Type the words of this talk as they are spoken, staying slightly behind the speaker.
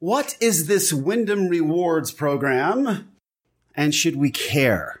What is this Wyndham Rewards program? And should we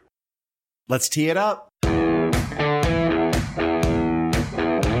care? Let's tee it up.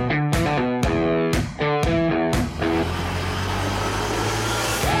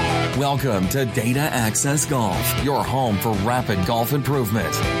 Welcome to Data Access Golf, your home for rapid golf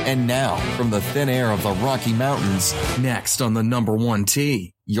improvement. And now, from the thin air of the Rocky Mountains, next on the number one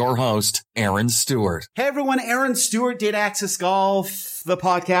tee, your host, Aaron Stewart. Hey everyone, Aaron Stewart, Data Access Golf, the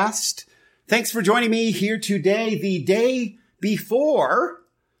podcast. Thanks for joining me here today, the day before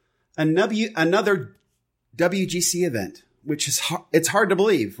another WGC event, which is it's hard to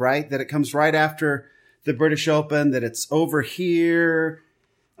believe, right? That it comes right after the British Open, that it's over here.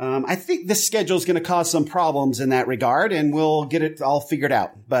 I think this schedule is going to cause some problems in that regard, and we'll get it all figured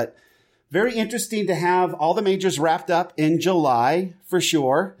out. But very interesting to have all the majors wrapped up in July for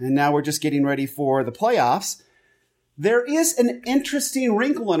sure. And now we're just getting ready for the playoffs. There is an interesting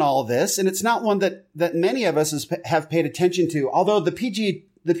wrinkle in all of this, and it's not one that many of us have paid attention to, although the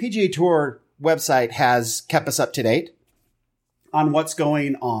PGA Tour website has kept us up to date on what's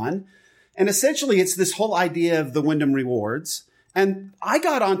going on. And essentially, it's this whole idea of the Wyndham Rewards. And I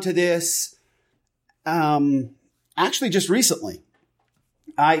got onto this actually just recently.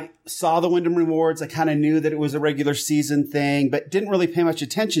 I saw the Wyndham Rewards. I kind of knew that it was a regular season thing, but didn't really pay much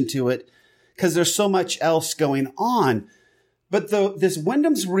attention to it because there's so much else going on. But this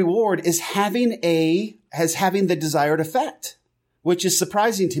Wyndham's Reward is having the desired effect, which is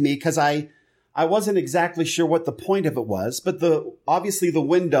surprising to me because I wasn't exactly sure what the point of it was. But obviously the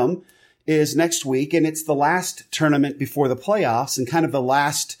Wyndham is next week, and it's the last tournament before the playoffs and kind of the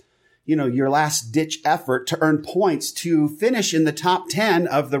last, your last ditch effort to earn points to finish in the top 10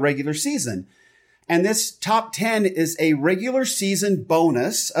 of the regular season. And this top 10 is a regular season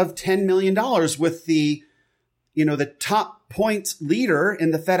bonus of $10 million with the top points leader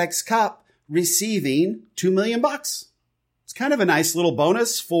in the FedEx Cup receiving $2 million. It's kind of a nice little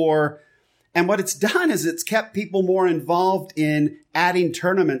bonus and what it's done is it's kept people more involved in adding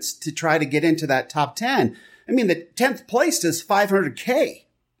tournaments to try to get into that top 10. I mean, the 10th place is $500K,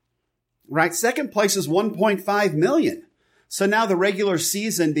 right? Second place is $1.5 million. So now the regular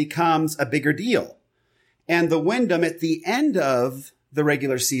season becomes a bigger deal. And the Wyndham at the end of the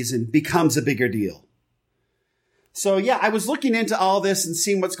regular season becomes a bigger deal. So yeah, I was looking into all this and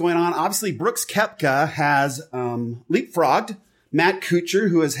seeing what's going on. Obviously, Brooks Koepka has leapfrogged Matt Kuchar,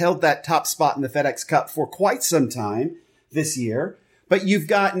 who has held that top spot in the FedEx Cup for quite some time this year. But you've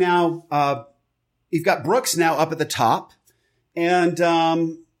got Brooks now up at the top,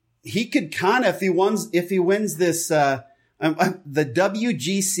 and he could kind of, if he wins this the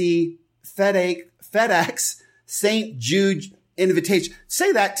WGC FedEx St. Jude Invitation.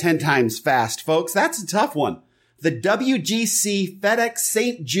 Say that 10 times fast, folks. That's a tough one. The WGC FedEx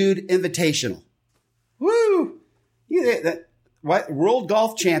St. Jude Invitational. Woo! What? World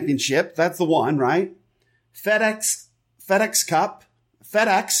Golf Championship. That's the one, right? FedEx Cup,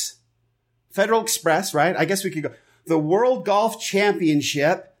 FedEx, Federal Express, right? I guess we could go. The World Golf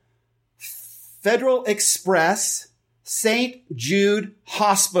Championship, Federal Express, St. Jude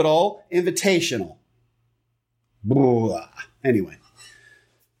Hospital Invitational. Blah. Anyway.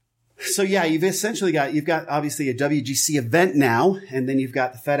 So yeah, you've got obviously a WGC event now, and then you've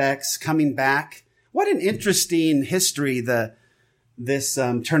got the FedEx coming back. What an interesting history this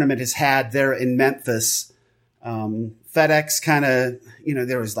tournament has had there in Memphis. FedEx kind of,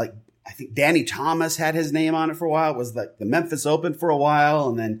 there was I think Danny Thomas had his name on it for a while. It was like the Memphis Open for a while,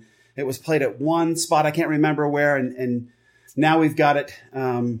 and then it was played at one spot. I can't remember where. And now we've got it.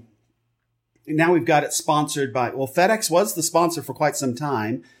 Sponsored by, FedEx was the sponsor for quite some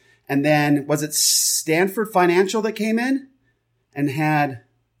time. And then was it Stanford Financial that came in and had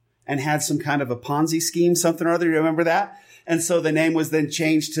some kind of a Ponzi scheme, something or other. You remember that? And so the name was then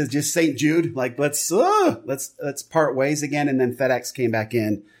changed to just St. Jude. Like, let's part ways again. And then FedEx came back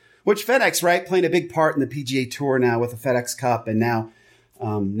in, which FedEx, right, playing a big part in the PGA Tour now with the FedEx Cup, and now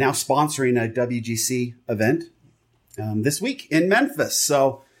sponsoring a WGC event this week in Memphis.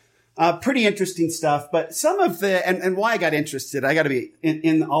 So pretty interesting stuff. But some of and why I got interested, I got to be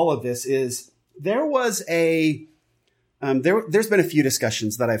in all of this is there was there's been a few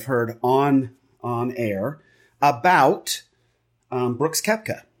discussions that I've heard on air about Brooks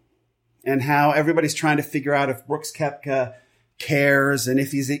Koepka and how everybody's trying to figure out if Brooks Koepka cares and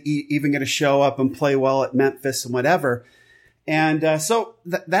if he's even going to show up and play well at Memphis and whatever. And so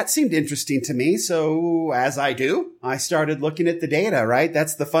that seemed interesting to me. So as I do, I started looking at the data, right?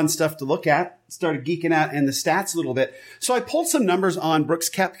 That's the fun stuff to look at. Started geeking out in the stats a little bit. So I pulled some numbers on Brooks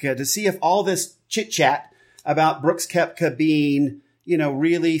Koepka to see if all this chit chat about Brooks Koepka being,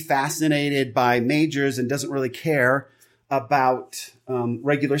 really fascinated by majors and doesn't really care about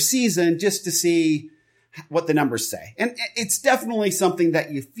regular season just to see what the numbers say. And it's definitely something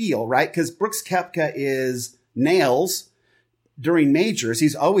that you feel, right? Because Brooks Koepka is nails during majors.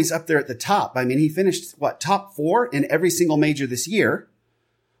 He's always up there at the top. I mean, he finished, top 4 in every single major this year.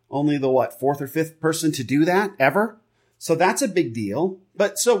 Only the, 4th or 5th person to do that ever. So that's a big deal.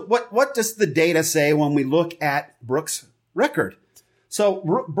 But so what does the data say when we look at Brooks' record? So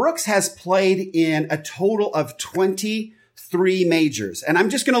Brooks has played in a total of 23 majors. And I'm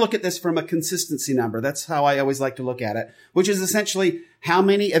just going to look at this from a consistency number. That's how I always like to look at it, which is essentially how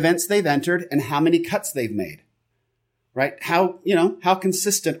many events they've entered and how many cuts they've made, right? How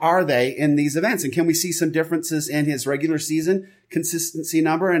consistent are they in these events? And can we see some differences in his regular season consistency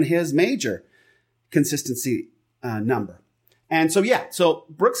number and his major consistency number? And so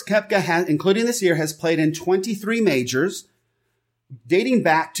Brooks Koepka including this year, has played in 23 majors. Dating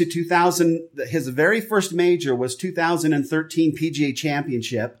back to 2000, his very first major was 2013 PGA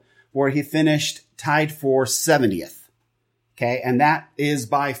Championship, where he finished tied for 70th. Okay. And that is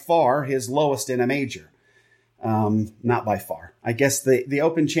by far his lowest in a major. Not by far. I guess the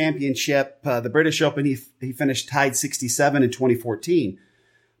Open Championship, the British Open, he finished tied 67 in 2014.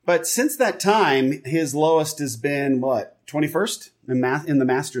 But since that time, his lowest has been 21st in the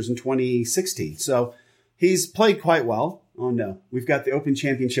Masters in 2016. So he's played quite well. Oh, no. We've got the Open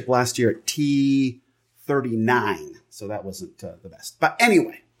Championship last year at T39. So that wasn't the best. But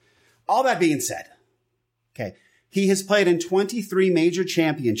anyway, all that being said, okay, he has played in 23 major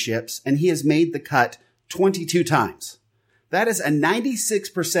championships and he has made the cut 22 times. That is a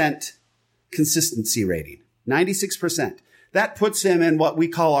 96% consistency rating. 96%. That puts him in what we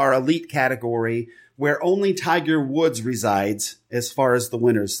call our elite category, where only Tiger Woods resides as far as the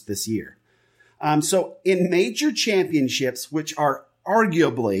winners this year. So in major championships, which are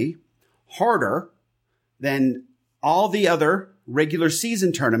arguably harder than all the other regular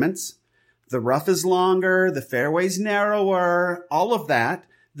season tournaments, the rough is longer, the fairway's narrower, all of that,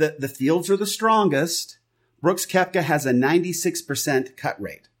 the fields are the strongest. Brooks Koepka has a 96% cut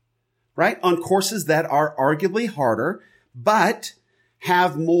rate, right? On courses that are arguably harder, but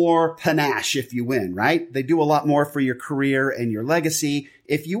have more panache if you win, right? They do a lot more for your career and your legacy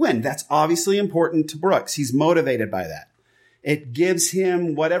if you win. That's obviously important to Brooks. He's motivated by that. It gives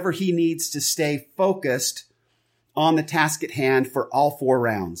him whatever he needs to stay focused on the task at hand for all 4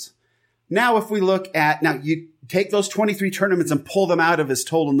 rounds. Now, if we look at, you take those 23 tournaments and pull them out of his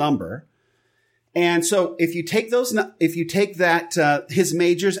total number. And so if you take his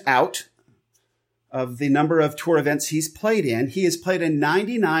majors out of the number of tour events he's played in, he has played in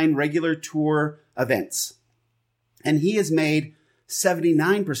 99 regular tour events. And he has made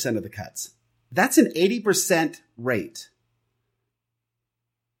 79% of the cuts. That's an 80% rate.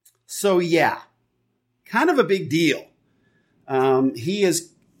 So kind of a big deal. He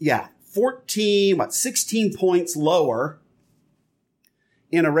is, 16 points lower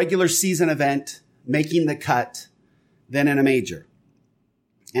in a regular season event making the cut than in a major.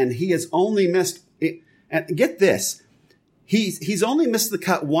 And he has only missed, and get this, he's only missed the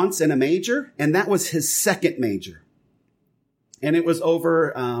cut once in a major, and that was his second major. And it was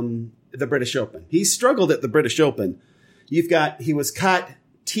over the British Open. He struggled at the British Open. He was cut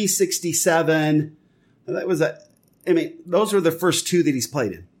T67. Those were the first 2 that he's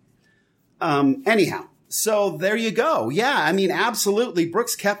played in. Anyhow, so there you go. Yeah, absolutely.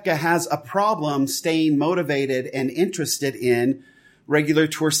 Brooks Koepka has a problem staying motivated and interested in regular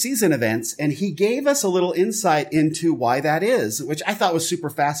tour season events. And he gave us a little insight into why that is, which I thought was super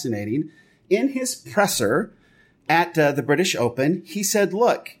fascinating. In his presser at the British Open, he said,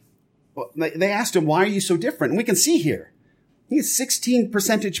 look, they asked him, why are you so different? And we can see here, he is 16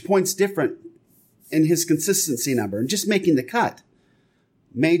 percentage points different in his consistency number and just making the cut.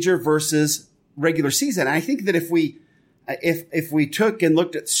 Major versus regular season. And I think that if we took and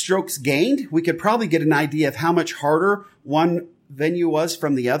looked at strokes gained, we could probably get an idea of how much harder one venue was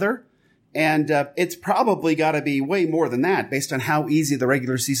from the other. And it's probably got to be way more than that based on how easy the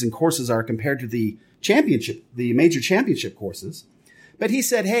regular season courses are compared to the major championship courses. But he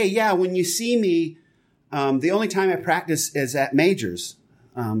said, hey, when you see me, the only time I practice is at majors.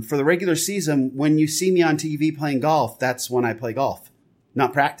 For the regular season, when you see me on TV playing golf, that's when I play golf,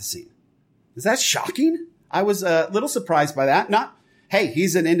 not practicing. Is that shocking? I was a little surprised by that.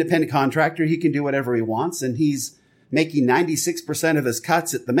 He's an independent contractor. He can do whatever he wants, and he's making 96% of his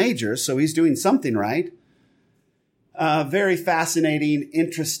cuts at the majors, so he's doing something right. Very fascinating,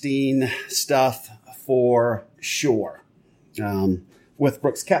 interesting stuff for sure with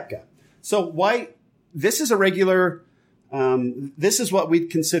Brooks Koepka. So this is a regular This is what we'd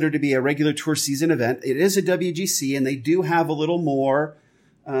consider to be a regular tour season event. It is a WGC, and they do have a little more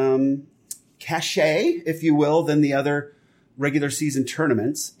cachet, if you will, than the other regular season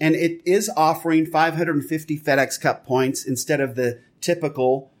tournaments. And it is offering 550 FedEx Cup points instead of the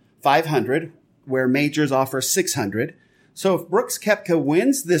typical 500, where majors offer 600. So if Brooks Koepka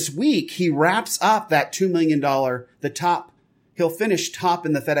wins this week, he wraps up that $2 million, he'll finish top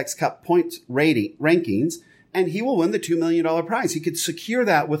in the FedEx Cup points rankings, and he will win the $2 million prize. He could secure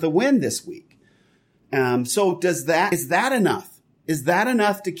that with a win this week. So is that enough? Is that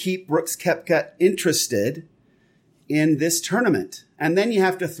enough to keep Brooks Koepka interested in this tournament? And then you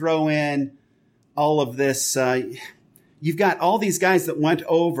have to throw in all of this. You've got all these guys that went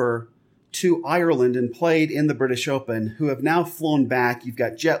over to Ireland and played in the British Open who have now flown back. You've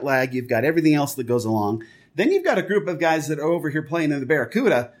got jet lag. You've got everything else that goes along. Then you've got a group of guys that are over here playing in the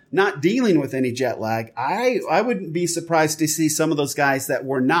Barracuda, not dealing with any jet lag. I wouldn't be surprised to see some of those guys that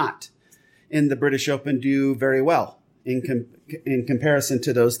were not in the British Open do very well in comparison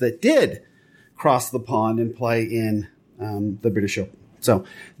to those that did cross the pond and play in the British Open. So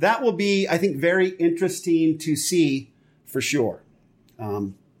that will be, I think, very interesting to see for sure.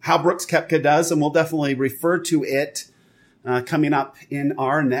 How Brooks Koepka does, and we'll definitely refer to it coming up in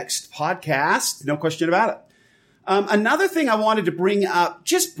our next podcast. No question about it. Another thing I wanted to bring up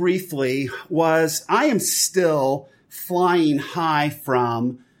just briefly was I am still flying high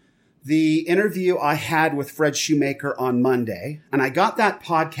from the interview I had with Fred Shoemaker on Monday. And I got that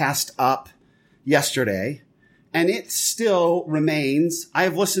podcast up yesterday, and it still remains. I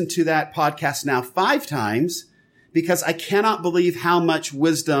have listened to that podcast now 5 times because I cannot believe how much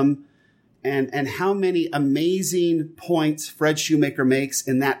wisdom and how many amazing points Fred Shoemaker makes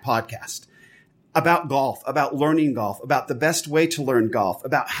in that podcast about golf, about learning golf, about the best way to learn golf,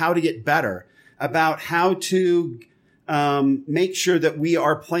 about how to get better, about how to make sure that we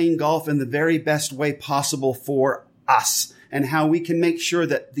are playing golf in the very best way possible for us, and how we can make sure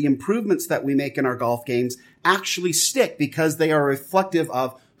that the improvements that we make in our golf games actually stick because they are reflective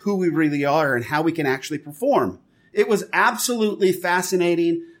of who we really are and how we can actually perform. It was absolutely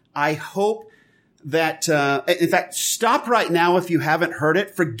fascinating. I hope that, in fact, stop right now if you haven't heard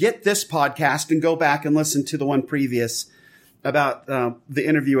it. Forget this podcast and go back and listen to the one previous about the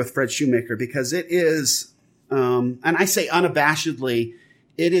interview with Fred Shoemaker, because it is, and I say unabashedly,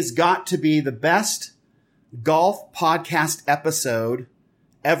 it has got to be the best golf podcast episode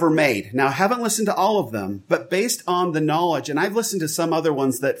ever made. Now, I haven't listened to all of them, but based on the knowledge, and I've listened to some other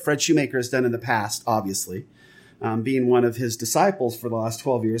ones that Fred Shoemaker has done in the past, obviously, being one of his disciples for the last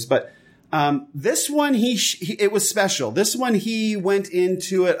 12 years. But this one, it was special. This one, he went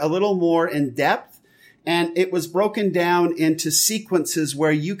into it a little more in depth, and it was broken down into sequences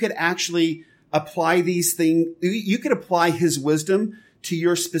where you could actually apply these things. You could apply his wisdom to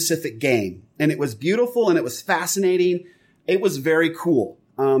your specific game. And it was beautiful and it was fascinating. It was very cool.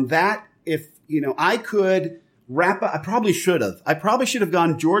 That if, I could wrap up, I probably should have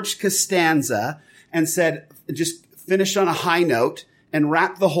gone George Costanza and said, just finished on a high note and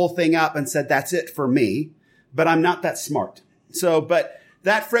wrapped the whole thing up and said, that's it for me. But I'm not that smart. But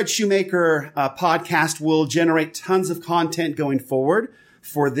that Fred Shoemaker podcast will generate tons of content going forward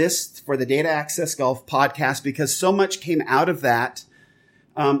for the Data Access Golf podcast, because so much came out of that.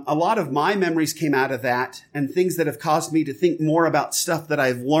 A lot of my memories came out of that, and things that have caused me to think more about stuff that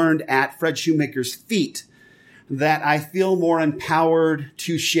I've learned at Fred Shoemaker's feet that I feel more empowered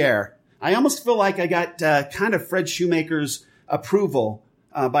to share. I almost feel like I got kind of Fred Shoemaker's approval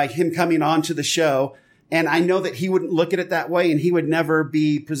by him coming on to the show. And I know that he wouldn't look at it that way, and he would never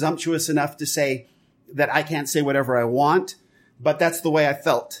be presumptuous enough to say that I can't say whatever I want. But that's the way I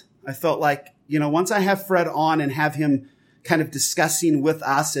felt. I felt like, once I have Fred on and have him kind of discussing with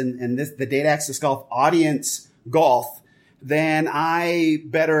us and the Data Access Golf audience golf, then I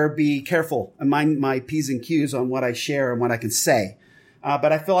better be careful and mind my P's and Q's on what I share and what I can say.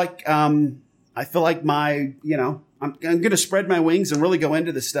 But I feel like I'm going to spread my wings and really go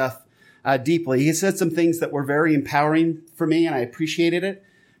into this stuff deeply. He said some things that were very empowering for me, and I appreciated it.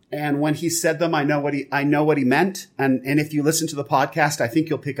 And when he said them, I know what he meant. And if you listen to the podcast, I think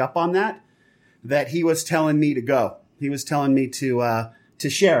you'll pick up on that he was telling me to go. He was telling me to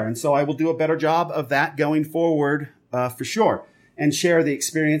share. And so I will do a better job of that going forward, for sure, and share the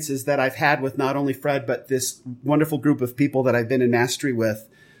experiences that I've had with not only Fred, but this wonderful group of people that I've been in mastery with.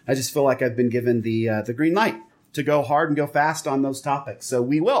 I just feel like I've been given the green light to go hard and go fast on those topics. So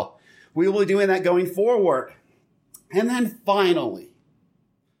we will be doing that going forward. And then finally,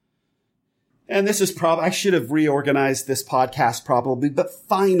 and this is I should have reorganized this podcast probably, but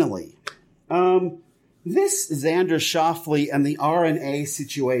finally, This Xander Schauffele and the RNA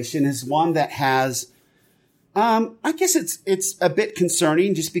situation is one that has, I guess it's a bit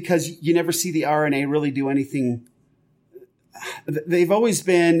concerning just because you never see the RNA really do anything. They've always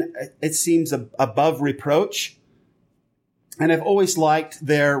been, it seems, above reproach. And I've always liked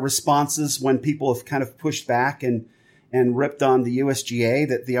their responses when people have kind of pushed back and ripped on the USGA,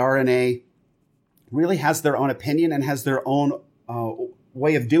 that the RNA really has their own opinion and has their own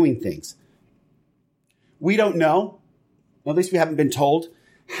way of doing things. We don't know, at least we haven't been told,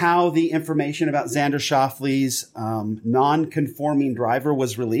 how the information about Xander Schauffele's non-conforming driver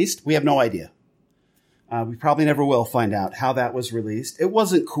was released. We have no idea. We probably never will find out how that was released. It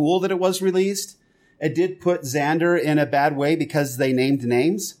wasn't cool that it was released. It did put Xander in a bad way because they named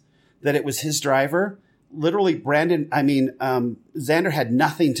names, that it was his driver. Literally, Xander had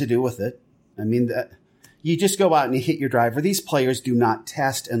nothing to do with it. I mean, you just go out and you hit your driver. These players do not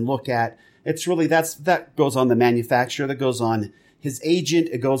test and look at. It's really, that goes on the manufacturer, that goes on his agent,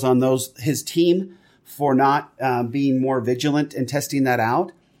 it goes on his team for not being more vigilant and testing that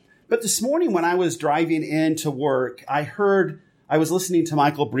out. But this morning when I was driving into work, I was listening to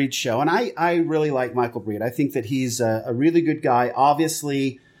Michael Breed's show, and I really like Michael Breed. I think that he's a really good guy,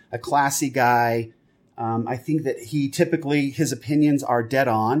 obviously a classy guy. I think that his opinions are dead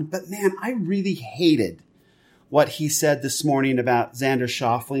on. But man, I really hated what he said this morning about Xander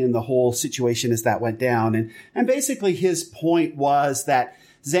Schauffele and the whole situation as that went down. And basically his point was that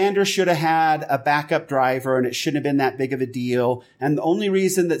Xander should have had a backup driver and it shouldn't have been that big of a deal. And the only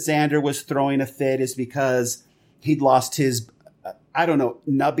reason that Xander was throwing a fit is because he'd lost his,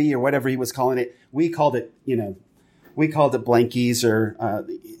 nubby or whatever he was calling it. We called it blankies, or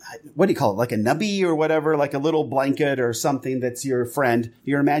what do you call it? Like a nubby or whatever, like a little blanket or something that's your friend,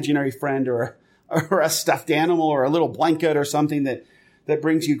 your imaginary friend, or a stuffed animal, or a little blanket or something that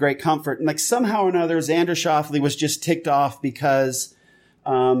brings you great comfort. And like somehow or another, Xander Schauffele was just ticked off because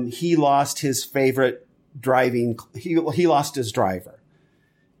he lost his favorite driving. He lost his driver.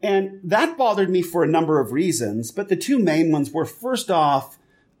 And that bothered me for a number of reasons. But the two main ones were, first off,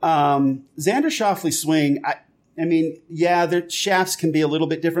 Xander Schauffele's swing. Their shafts can be a little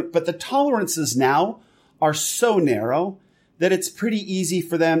bit different, but the tolerances now are so narrow that it's pretty easy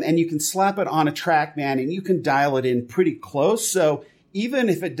for them, and you can slap it on a TrackMan and you can dial it in pretty close. So even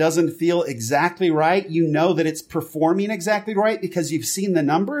if it doesn't feel exactly right, you know that it's performing exactly right because you've seen the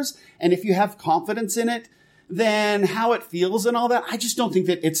numbers. And if you have confidence in it, then how it feels and all that, I just don't think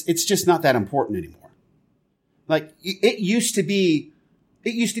that it's just not that important anymore. Like it used to be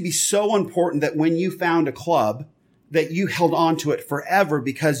so important that when you found a club that you held on to it forever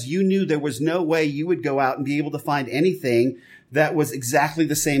because you knew there was no way you would go out and be able to find anything that was exactly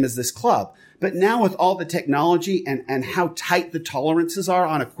the same as this club. But now with all the technology and how tight the tolerances are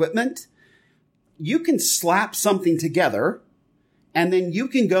on equipment, you can slap something together and then you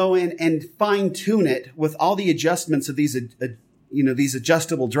can go in and fine tune it with all the adjustments of these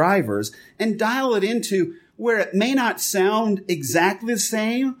adjustable drivers and dial it into where it may not sound exactly the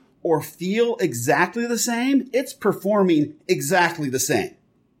same or feel exactly the same. It's performing exactly the same.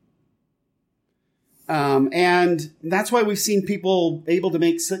 And that's why we've seen people able to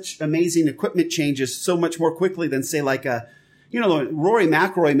make such amazing equipment changes so much more quickly than, say, like Rory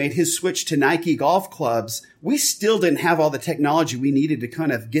McIlroy made his switch to Nike golf clubs. We still didn't have all the technology we needed to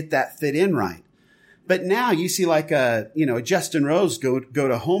kind of get that fit in right. But now you see like a Justin Rose go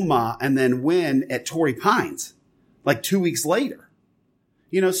to Homa and then win at Torrey Pines like 2 weeks later.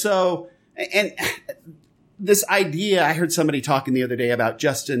 And this idea, I heard somebody talking the other day about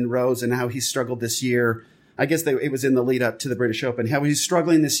Justin Rose and how he struggled this year. I guess it was in the lead up to the British Open, how he's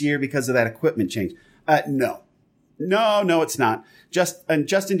struggling this year because of that equipment change. No, it's not.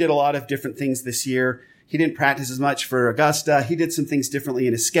 Justin did a lot of different things this year. He didn't practice as much for Augusta. He did some things differently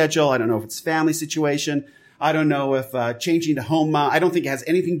in his schedule. I don't know if it's family situation. I don't know if changing to Homa. I don't think it has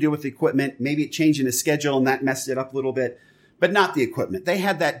anything to do with the equipment. Maybe it changed in his schedule and that messed it up a little bit, but not the equipment. They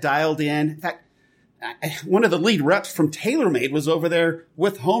had that dialed in. In fact, one of the lead reps from TaylorMade was over there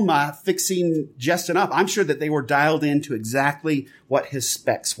with Homa fixing Justin up. I'm sure that they were dialed in to exactly what his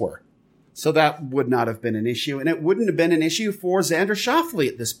specs were. So that would not have been an issue. And it wouldn't have been an issue for Xander Schauffele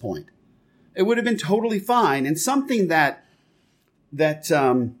at this point. It would have been totally fine. And something that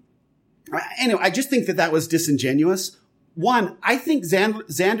anyway, I just think that was disingenuous. One, I think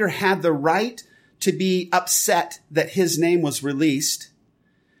Xander had the right to be upset that his name was released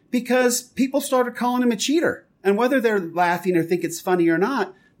because people started calling him a cheater. And whether they're laughing or think it's funny or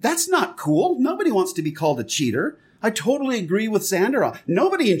not, that's not cool. Nobody wants to be called a cheater. I totally agree with Xander.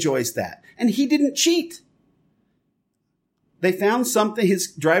 Nobody enjoys that. And he didn't cheat. They found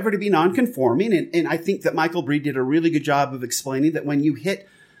his driver to be non-conforming. And I think that Michael Breed did a really good job of explaining that when you hit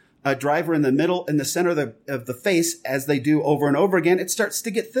a driver in the center of the face, as they do over and over again, it starts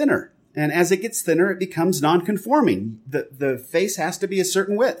to get thinner. And as it gets thinner, it becomes non-conforming. The face has to be a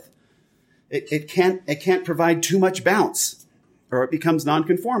certain width. It can't provide too much bounce, or it becomes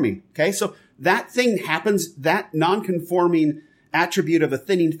non-conforming. Okay. So that thing happens, that non-conforming attribute of a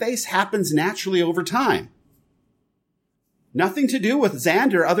thinning face happens naturally over time. Nothing to do with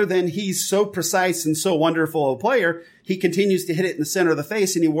Xander other than he's so precise and so wonderful a player. He continues to hit it in the center of the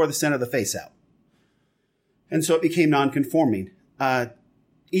face, and he wore the center of the face out. And so it became non-conforming.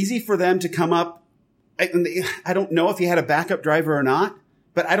 Easy for them to come up. I don't know if he had a backup driver or not,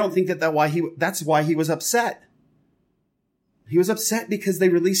 but I don't think that's why he was upset. He was upset because they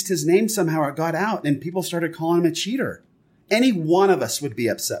released his name somehow, or it got out, and people started calling him a cheater. Any one of us would be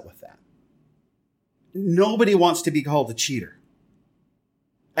upset with that. Nobody wants to be called a cheater.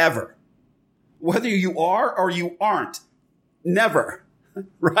 Ever. Whether you are or you aren't. Never.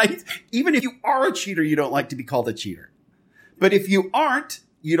 Right? Even if you are a cheater, you don't like to be called a cheater. But if you aren't,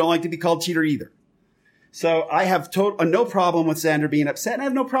 you don't like to be called cheater either. So I have no problem with Xander being upset, and I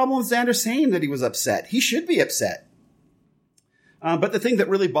have no problem with Xander saying that he was upset. He should be upset. But the thing that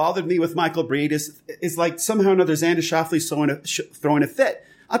really bothered me with Michael Breed is like somehow or another Xander Schauffele's throwing a fit.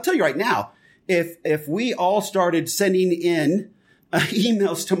 I'll tell you right now, if we all started sending in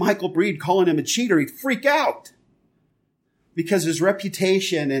emails to Michael Breed calling him a cheater, he'd freak out because his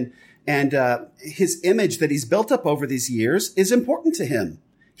reputation and his image that he's built up over these years is important to him.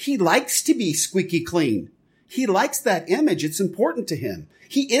 He likes to be squeaky clean. He likes that image. It's important to him.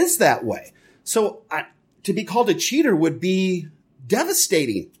 He is that way. So to be called a cheater would be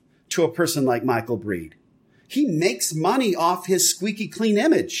devastating to a person like Michael Breed. He makes money off his squeaky clean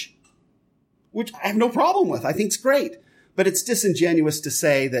image, which I have no problem with. I think it's great. But it's disingenuous to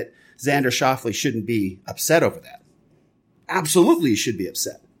say that Xander Schauffele shouldn't be upset over that. Absolutely, he should be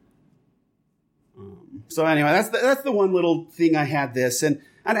upset. So anyway, that's the one little thing I had this. And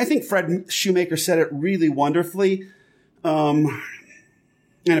I think Fred Shoemaker said it really wonderfully in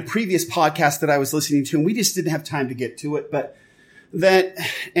a previous podcast that I was listening to, and we just didn't have time to get to it. But that,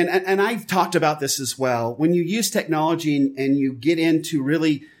 and I've talked about this as well. When you use technology and you get into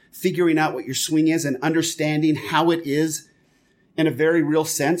really figuring out what your swing is and understanding how it is in a very real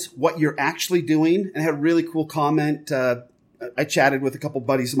sense, what you're actually doing. And I had a really cool comment. I chatted with a couple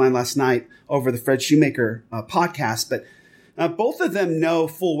buddies of mine last night over the Fred Shoemaker podcast, but both of them know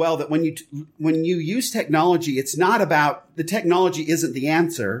full well that when you use technology, it's not about the technology isn't the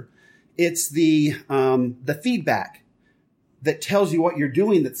answer. It's the feedback that tells you what you're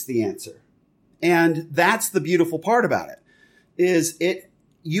doing that's the answer. And that's the beautiful part about it,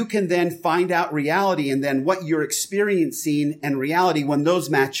 you can then find out reality, and then what you're experiencing and reality, when those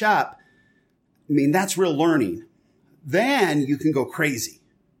match up, I mean, that's real learning. Then you can go crazy,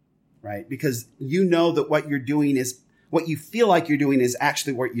 right? Because you know that what you're doing is what you feel like you're doing is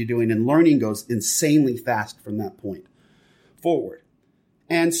actually what you're doing, and learning goes insanely fast from that point forward.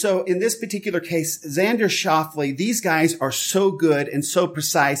 And so in this particular case, Xander Schauffele, these guys are so good and so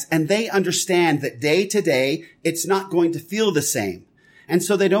precise, and they understand that day to day, it's not going to feel the same. And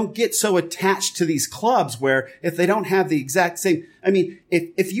so they don't get so attached to these clubs where if they don't have the exact same, I mean,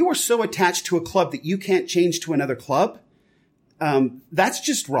 if you are so attached to a club that you can't change to another club, that's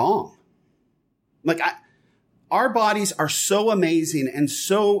just wrong. Like our bodies are so amazing and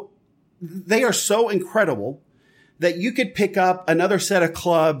they are so incredible that you could pick up another set of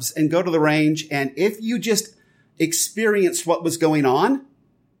clubs and go to the range. And if you just experienced what was going on,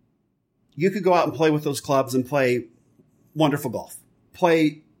 you could go out and play with those clubs and play wonderful golf.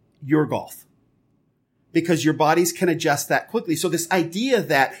 Play your golf, because your bodies can adjust that quickly. So this idea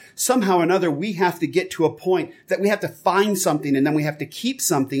that somehow or another we have to get to a point that we have to find something and then we have to keep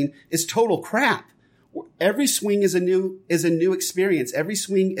something is total crap. Every swing is a new experience. Every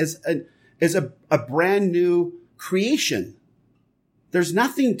swing is a brand new creation. There's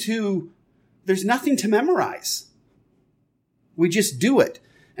nothing to memorize. We just do it.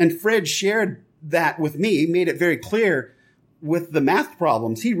 And Fred shared that with me. He made it very clear with the math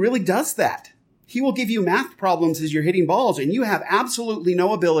problems. He really does that. He will give you math problems as you're hitting balls, and you have absolutely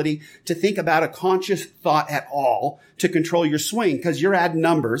no ability to think about a conscious thought at all to control your swing, because you're adding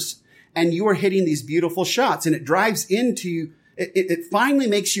numbers and you are hitting these beautiful shots, and it drives into, it finally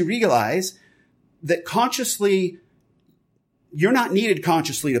makes you realize that consciously, you're not needed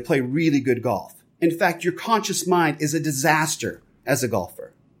consciously to play really good golf. In fact, your conscious mind is a disaster as a golfer.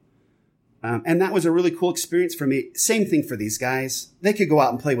 And that was a really cool experience for me. Same thing for these guys. They could go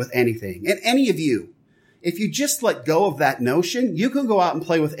out and play with anything. And any of you, if you just let go of that notion, you can go out and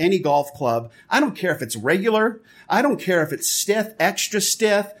play with any golf club. I don't care if it's regular. I don't care if it's stiff, extra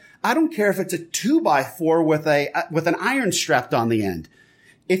stiff. I don't care if it's a 2x4 with an iron strapped on the end.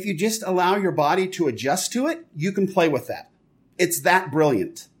 If you just allow your body to adjust to it, you can play with that. It's that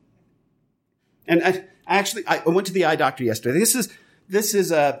brilliant. And I went to the eye doctor yesterday.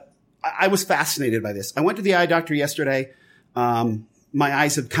 I was fascinated by this. I went to the eye doctor yesterday. My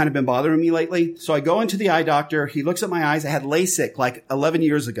eyes have kind of been bothering me lately. So I go into the eye doctor. He looks at my eyes. I had LASIK like 11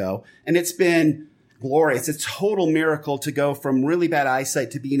 years ago, and it's been glorious. It's a total miracle to go from really bad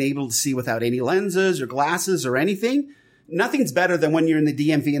eyesight to being able to see without any lenses or glasses or anything. Nothing's better than when you're in the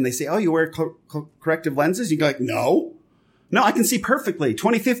DMV and they say, oh, you wear corrective lenses? You go like, no, I can see perfectly.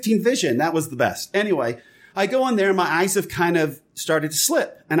 2015 vision. That was the best. Anyway, I go in there. My eyes have kind of started to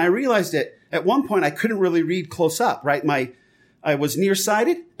slip, and I realized it at one point. I couldn't really read close up, right? I was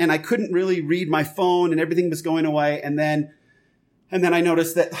nearsighted and I couldn't really read my phone and everything was going away. And then I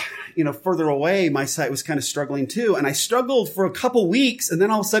noticed that, further away, my sight was kind of struggling too. And I struggled for a couple weeks and then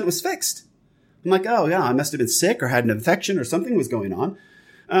all of a sudden it was fixed. I'm like, oh yeah, I must have been sick or had an infection or something was going on.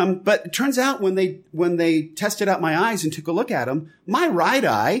 But it turns out when they tested out my eyes and took a look at them, my right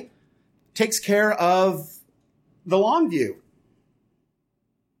eye takes care of the long view,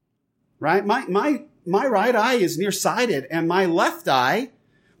 right? My right eye is nearsighted, and my left eye,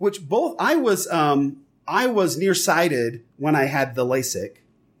 which both I was nearsighted when I had the LASIK,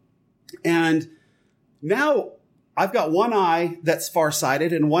 and now I've got one eye that's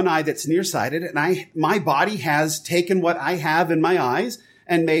farsighted and one eye that's nearsighted, and my body has taken what I have in my eyes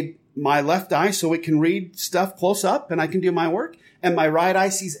and made my left eye so it can read stuff close up and I can do my work, and my right eye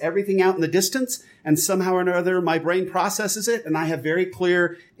sees everything out in the distance, and somehow or another my brain processes it, and I have very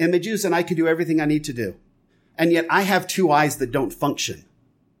clear images and I can do everything I need to do. And yet I have two eyes that don't function.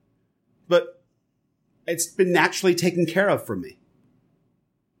 But it's been naturally taken care of for me.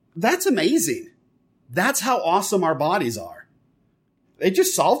 That's amazing. That's how awesome our bodies are. They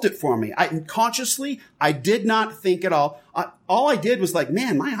just solved it for me. I did not think at all. All I did was like,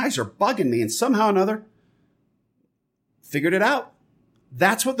 man, my eyes are bugging me, and somehow or another figured it out.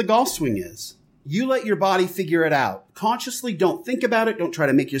 That's what the golf swing is. You let your body figure it out. Consciously, don't think about it. Don't try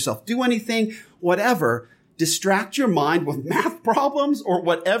to make yourself do anything, whatever. Distract your mind with math problems or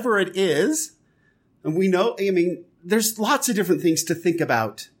whatever it is. And we know, there's lots of different things to think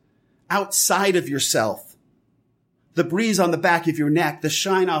about outside of yourself. The breeze on the back of your neck, the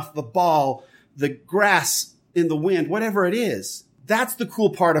shine off the ball, the grass in the wind, whatever it is. That's the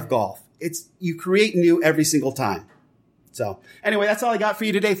cool part of golf. You create new every single time. So anyway, that's all I got for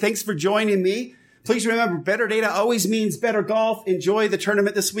you today. Thanks for joining me. Please remember, better data always means better golf. Enjoy the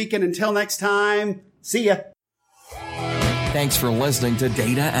tournament this weekend. Until next time, see ya. Thanks for listening to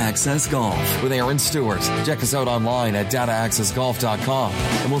Data Access Golf with Aaron Stewart. Check us out online at dataaccessgolf.com,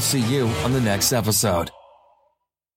 and we'll see you on the next episode.